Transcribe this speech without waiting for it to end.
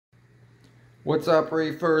What's up,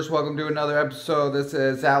 Reefers? Welcome to another episode. This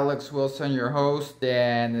is Alex Wilson, your host,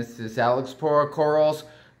 and this is Alex Pour Corals,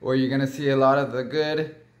 where you're going to see a lot of the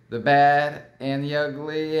good, the bad, and the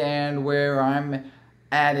ugly, and where I'm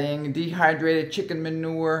adding dehydrated chicken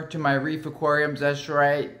manure to my reef aquariums. That's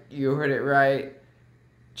right, you heard it right.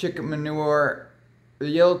 Chicken manure. The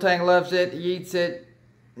yellow tang loves it, he eats it.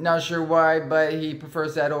 Not sure why, but he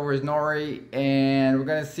prefers that over his nori, and we're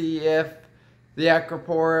going to see if the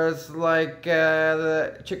acroporas like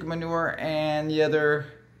the chicken manure and the other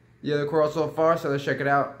coral so far. So let's check it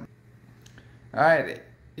out. Alright,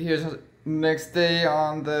 here's the next day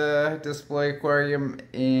on the display aquarium,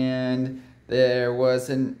 and there was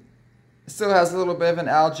still has a little bit of an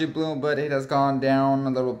algae bloom, but it has gone down a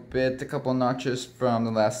little bit, a couple notches from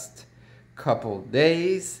the last couple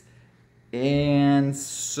days, and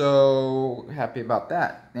so happy about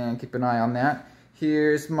that, and keep an eye on that.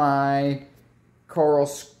 Here's my coral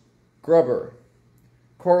scrubber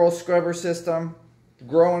system,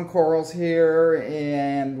 growing corals here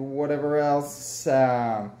and whatever else.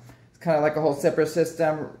 It's kind of like a whole separate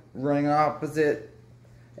system running opposite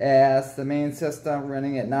as the main system,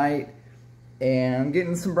 running at night. And I'm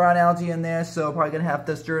getting some brown algae in there, so probably gonna have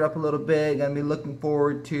to stir it up a little bit. Gonna be looking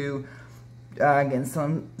forward to getting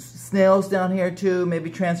some snails down here too, maybe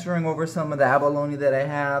transferring over some of the abalone that I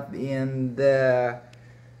have in the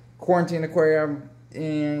quarantine aquarium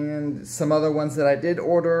and some other ones that I did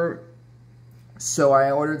order. So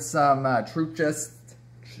I ordered some Trucha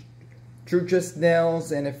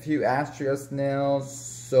snails and a few Astrea snails,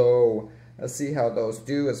 so let's see how those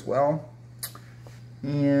do as well.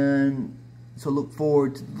 And so look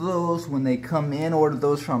forward to those when they come in. Order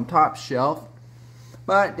those from Top Shelf.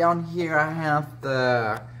 But down here I have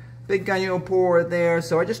the big Goniopora there,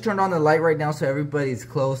 so I just turned on the light right now so everybody's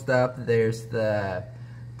closed up. There's the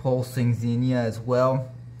pulsing Xenia as well.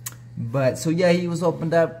 But so yeah, he was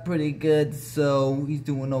opened up pretty good, so he's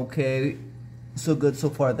doing okay. So good so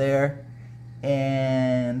far there.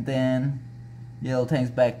 And then yellow tank's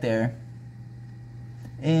back there.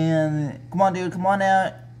 And come on, dude, come on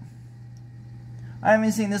out. I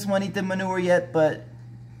haven't seen this one eat the manure yet, but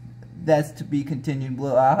that's to be continued.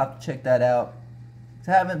 Well, I'll have to check that out.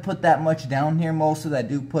 So I haven't put that much down here. Most of that I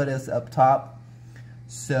do put is up top.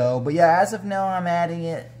 So, but yeah, as of now, I'm adding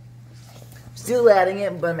it. Still adding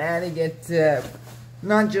it, but I'm adding it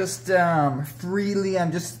not just freely.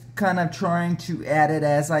 I'm just kind of trying to add it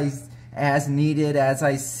as needed, as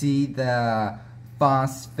I see the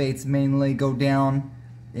phosphates mainly go down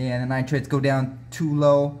and the nitrates go down too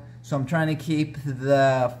low. So I'm trying to keep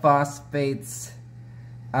the phosphates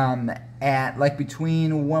at like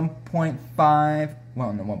between 1.5,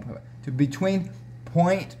 well, no, 1.5, to between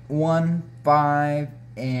 0.15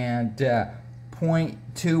 and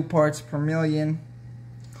 0.2 parts per million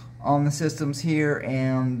on the systems here,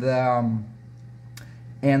 and the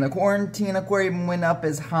quarantine aquarium went up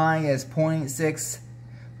as high as 0.6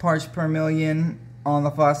 parts per million on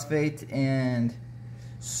the phosphate, and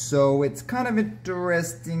so it's kind of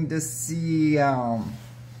interesting to see.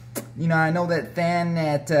 You know, I know that Than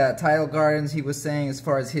at Tidal Gardens, he was saying as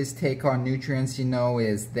far as his take on nutrients, you know,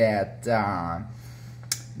 is that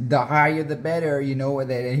the higher the better, you know,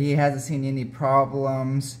 that he hasn't seen any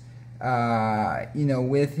problems, you know,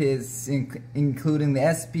 with his, including the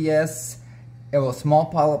SPS, well, small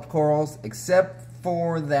polyp corals, except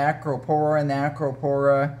for the Acropora, and the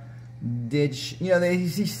Acropora did, you know,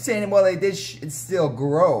 he's saying, well, they did still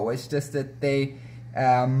grow, it's just that they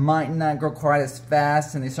might not grow quite as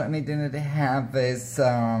fast, and they certainly didn't have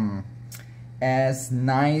as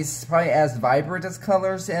nice, probably as vibrant as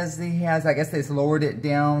colors as he has. I guess they lowered it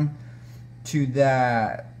down to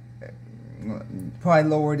the, probably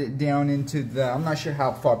lowered it down into the, I'm not sure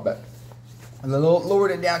how far, but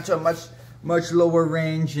lowered it down to a much lower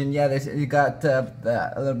range, and yeah, you got a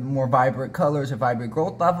little more vibrant colors or vibrant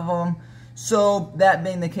growth off of them. So that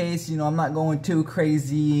being the case, you know, I'm not going too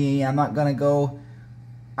crazy. I'm not gonna go.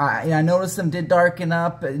 I noticed them did darken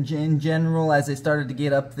up in general as they started to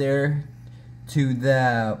get up there to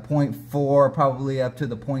the 0.4, probably up to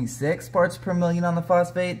the 0.6 parts per million on the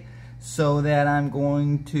phosphate, so that I'm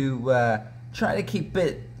going to try to keep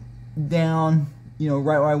it down, you know,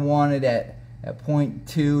 right where I want it at 0.2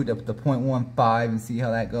 to the 0.15 and see how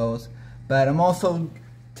that goes. But I'm also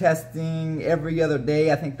testing every other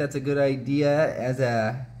day. I think that's a good idea,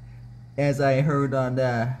 as I heard on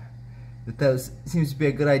that seems to be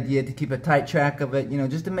a good idea to keep a tight track of it, you know,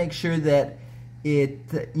 just to make sure that it,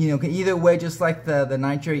 you know, can either way, just like the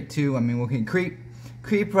nitrate too. I mean, we can creep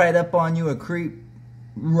right up on you or creep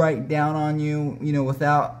right down on you, you know,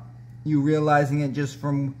 without you realizing it, just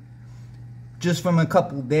from just from a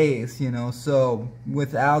couple days, you know, so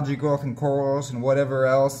with algae growth and corals and whatever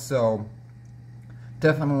else. So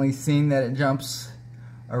definitely seeing that it jumps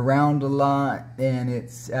around a lot, and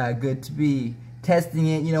it's good to be testing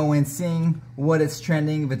it, you know, and seeing what it's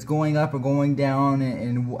trending, if it's going up or going down,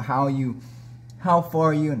 and how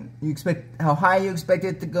far you expect, how high you expect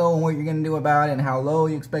it to go, and what you're going to do about it, and how low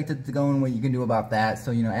you expect it to go, and what you can do about that.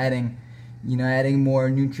 So, you know, adding more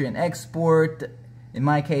nutrient export. In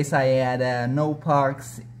my case, I add no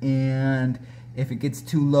pox, and if it gets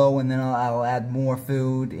too low, and then I'll add more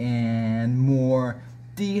food and more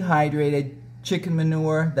dehydrated chicken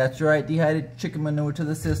manure. That's right, dehydrated chicken manure to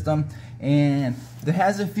the system. And there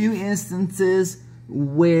has a few instances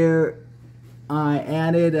where I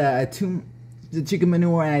added the chicken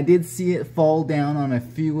manure, and I did see it fall down on a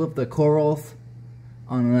few of the corals,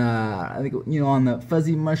 on I think, you know, on the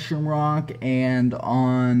fuzzy mushroom rock and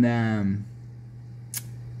on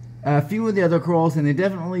a few of the other corals, and they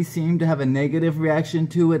definitely seemed to have a negative reaction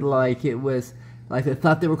to it, like it was like they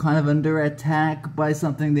thought they were kind of under attack by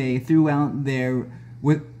something. They threw out their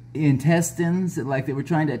intestines, like they were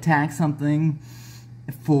trying to attack something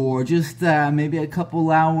for just maybe a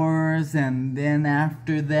couple hours, and then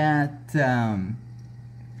after that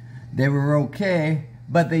they were okay,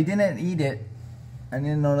 but they didn't eat it. I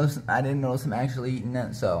didn't notice them actually eating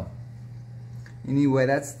it. So anyway,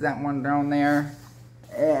 that's that one down there.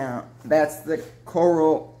 And that's the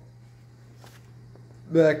coral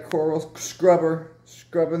scrubber,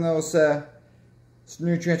 scrubbing those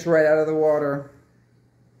nutrients right out of the water.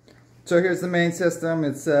 So here's the main system.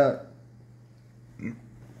 It's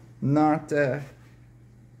not the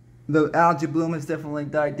algae bloom has definitely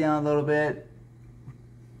died down a little bit.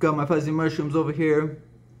 Got my fuzzy mushrooms over here.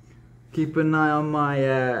 Keep an eye on my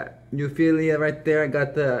Euphilia right there. I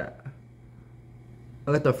got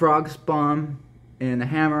the frog spawn and the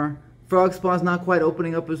hammer. Frog spawn's not quite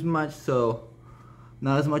opening up as much, so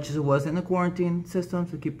not as much as it was in the quarantine system,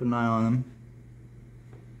 so keep an eye on them.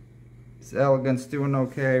 This elegant's doing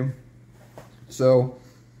okay. So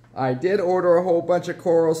I did order a whole bunch of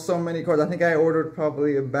corals, so many corals. I think I ordered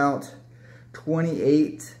probably about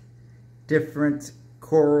 28 different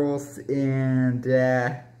corals, and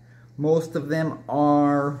most of them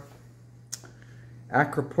are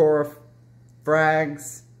Acropora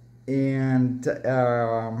frags, and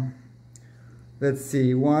let's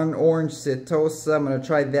see, one orange setosa. I'm gonna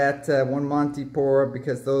try that, one Montipora,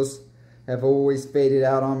 because those have always faded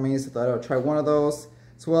out on me, so I thought I'll try one of those,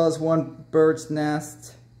 as well as one bird's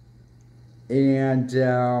nest. And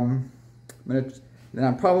then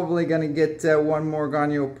I'm probably gonna get one more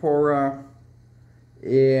Goniopora,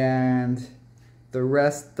 and the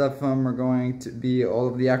rest of them are going to be all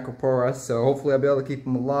of the Acropora. So hopefully I'll be able to keep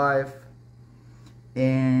them alive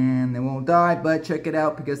and they won't die. But check it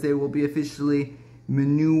out, because they will be officially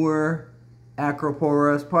Manure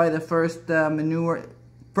Acroporas. Probably the first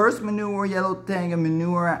manure yellow tang and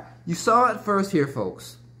manure. You saw it first here,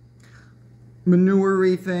 folks. Manure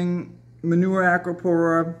reefing, Manure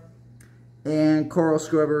Acropora, and coral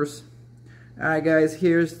scrubbers. Alright guys,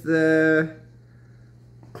 here's the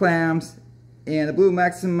clams and the blue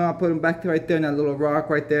maxima. I'll put him back right there in that little rock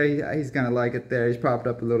right there. He's gonna like it there. He's propped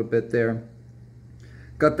up a little bit there.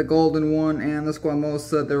 Got the golden one and the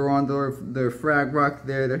squamosa. They're on their frag rock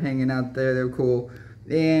there. They're hanging out there. They're cool.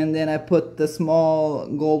 And then I put the small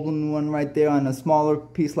golden one right there on a smaller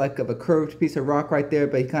piece, like of a curved piece of rock right there,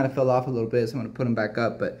 but he kind of fell off a little bit, so I'm going to put him back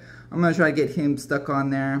up. But I'm going to try to get him stuck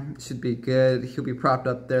on there. It should be good. He'll be propped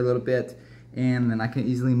up there a little bit, and then I can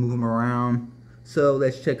easily move him around. So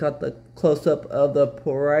let's check out the close-up of the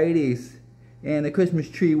Porites and the Christmas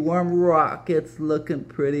tree worm rock. It's looking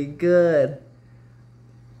pretty good.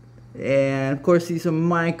 And of course these are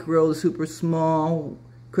micro, super small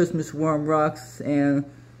Christmas worm rocks, and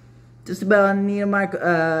just about need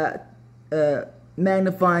a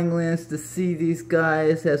magnifying lens to see these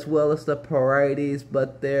guys as well as the Porites,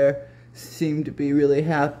 but they seem to be really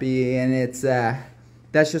happy. And it's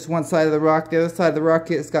that's just one side of the rock. The other side of the rock,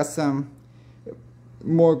 it's got some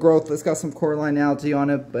more growth. It's got some coralline algae on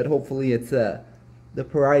it, but hopefully it's the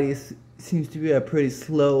Porites seems to be a pretty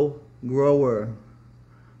slow grower,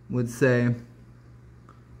 would say.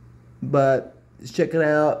 But let's check it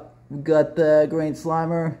out. We got the grain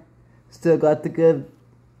slimer. Still got the good,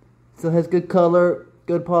 still has good color,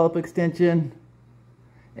 good polyp extension.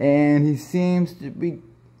 And he seems to be,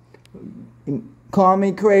 call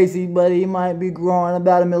me crazy, but he might be growing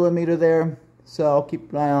about 1 millimeter there. So I'll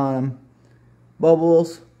keep an eye on him.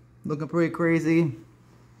 Bubbles, looking pretty crazy.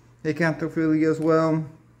 Acanthophyllia as well.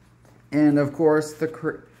 And of course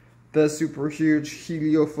the super huge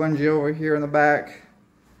heliofungi over here in the back.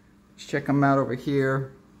 Check him out over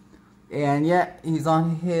here. And yeah, he's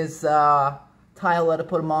on his tile that I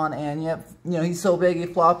put him on, and yep, you know, he's so big he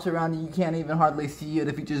flops around and you can't even hardly see it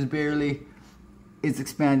if he just barely is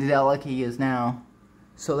expanded out like he is now.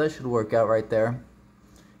 So that should work out right there.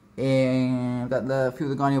 And got a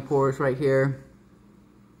few of the goniopores right here.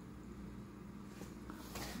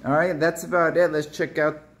 Alright, that's about it. Let's check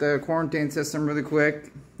out the quarantine system really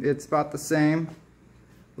quick. It's about the same.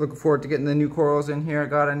 Looking forward to getting the new corals in here. I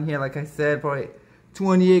got in here, like I said, probably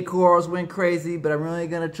 28 corals, went crazy, but I'm really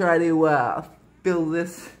going to try to fill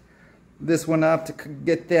this one up to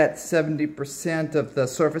get that 70% of the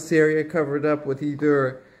surface area covered up with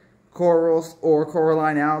either corals or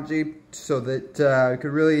coralline algae, so that it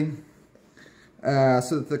could really,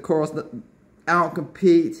 so that the corals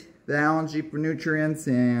outcompete the algae for nutrients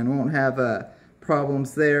and won't have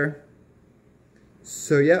problems there.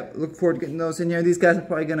 So yeah, look forward to getting those in here. These guys are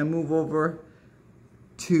probably going to move over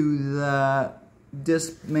to the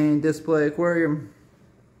main display aquarium.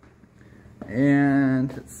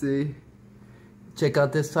 And let's see, check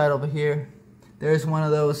out this side over here. There's one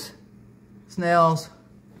of those snails.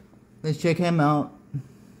 Let's check him out.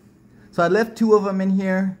 So I left 2 of them in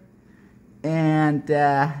here, and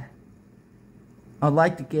I'd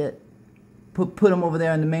like to put them over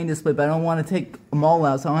there on the main display, but I don't want to take them all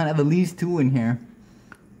out, so I'm gonna have at least 2 in here.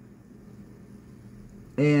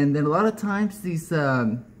 And then a lot of times these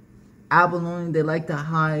abalone, they like to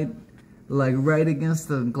hide like right against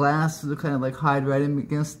the glass. So they kind of like hide right in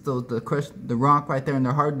against the rock right there, and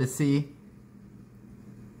they're hard to see.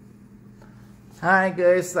 Alright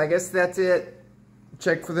guys, I guess that's it.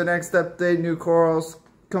 Check for the next update. New corals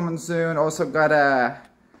coming soon. Also got a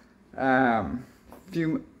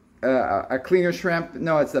cleaner shrimp.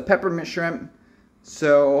 No, it's the peppermint shrimp.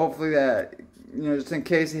 So hopefully that, you know, just in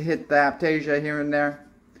case it hit the aptasia here and there.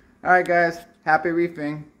 Alright guys, happy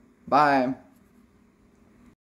reefing. Bye.